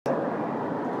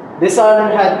This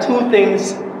island had two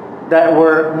things that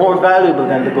were more valuable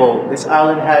than the gold. This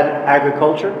island had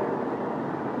agriculture,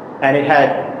 and it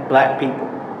had black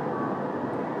people.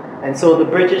 And so the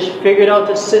British figured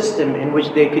out a system in which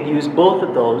they could use both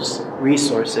of those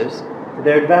resources to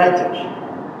their advantage.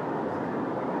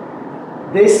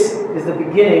 This is the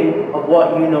beginning of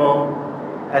what you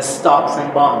know as stocks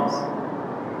and bonds.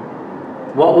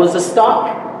 What was the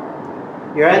stock?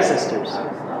 Your ancestors.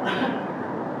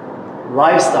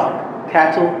 Livestock,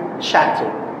 cattle, chattel.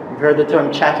 You've heard the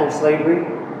term chattel slavery,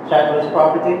 chattel is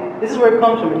property. This is where it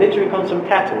comes from. It literally comes from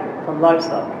cattle, from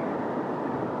livestock.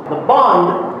 The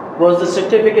bond was the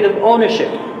certificate of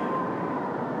ownership.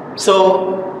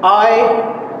 So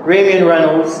I, Ramian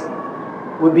Reynolds,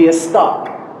 would be a stock.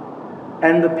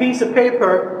 And the piece of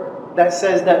paper that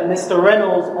says that Mr.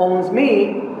 Reynolds owns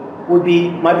me would be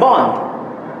my bond.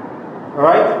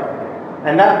 Alright?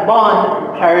 And that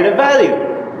bond carried a value.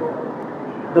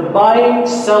 The buying,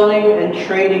 selling, and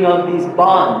trading of these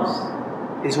bonds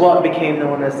is what became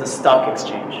known as the stock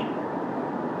exchange.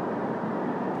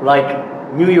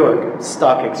 Like New York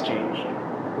Stock Exchange,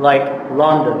 like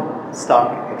London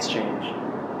Stock Exchange.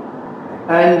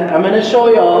 And I'm going to show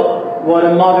you all what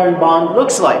a modern bond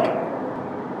looks like.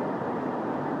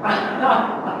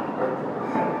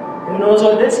 Who knows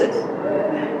what this is?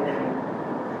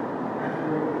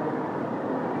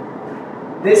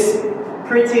 This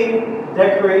pretty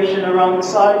decoration around the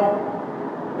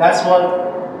side, that's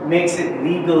what makes it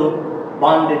legal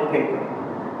bonded paper.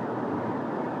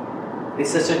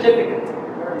 It's a certificate.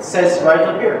 It says right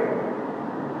up here.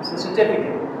 It's a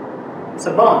certificate. It's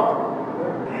a bond.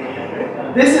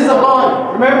 This is a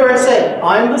bond. Remember I said,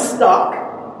 I'm the stock.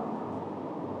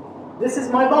 This is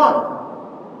my bond.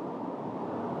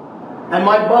 And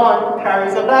my bond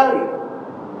carries a value.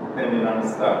 Depending on the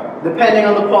stock. Depending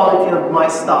on the quality of my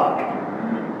stock.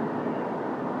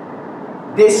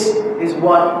 This is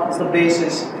what is the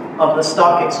basis of the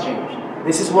stock exchange.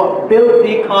 This is what built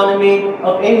the economy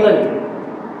of England.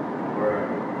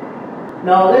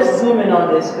 Now let's zoom in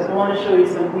on this because I want to show you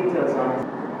some details on it.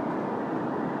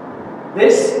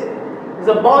 This is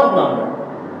a bond number.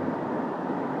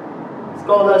 It's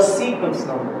called a sequence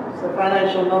number. It's a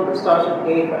financial number. It starts with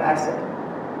A for asset.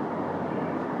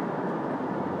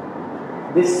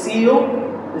 This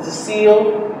seal is a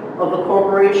seal of the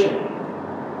corporation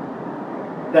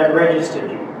that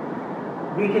registered you.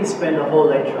 We can spend a whole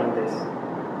lecture on this.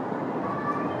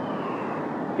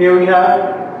 Here we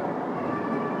have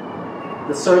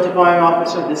the certifying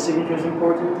officer. This signature is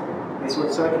important. It's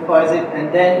what certifies it,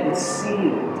 and then it's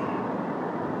sealed.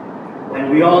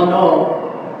 And we all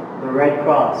know the Red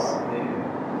Cross,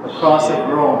 the Cross of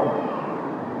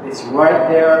Rome. It's right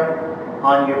there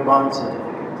on your bond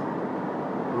certificate.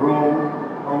 Rome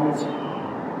owns you.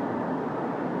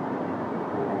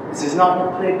 This is not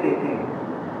a play thing.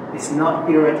 It's not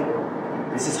theoretical.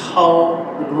 This is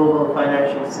how the global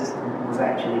financial system was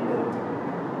actually built.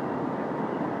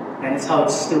 And it's how it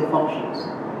still functions.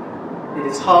 It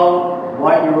is how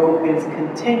white Europeans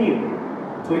continue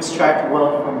to extract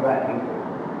wealth from black people.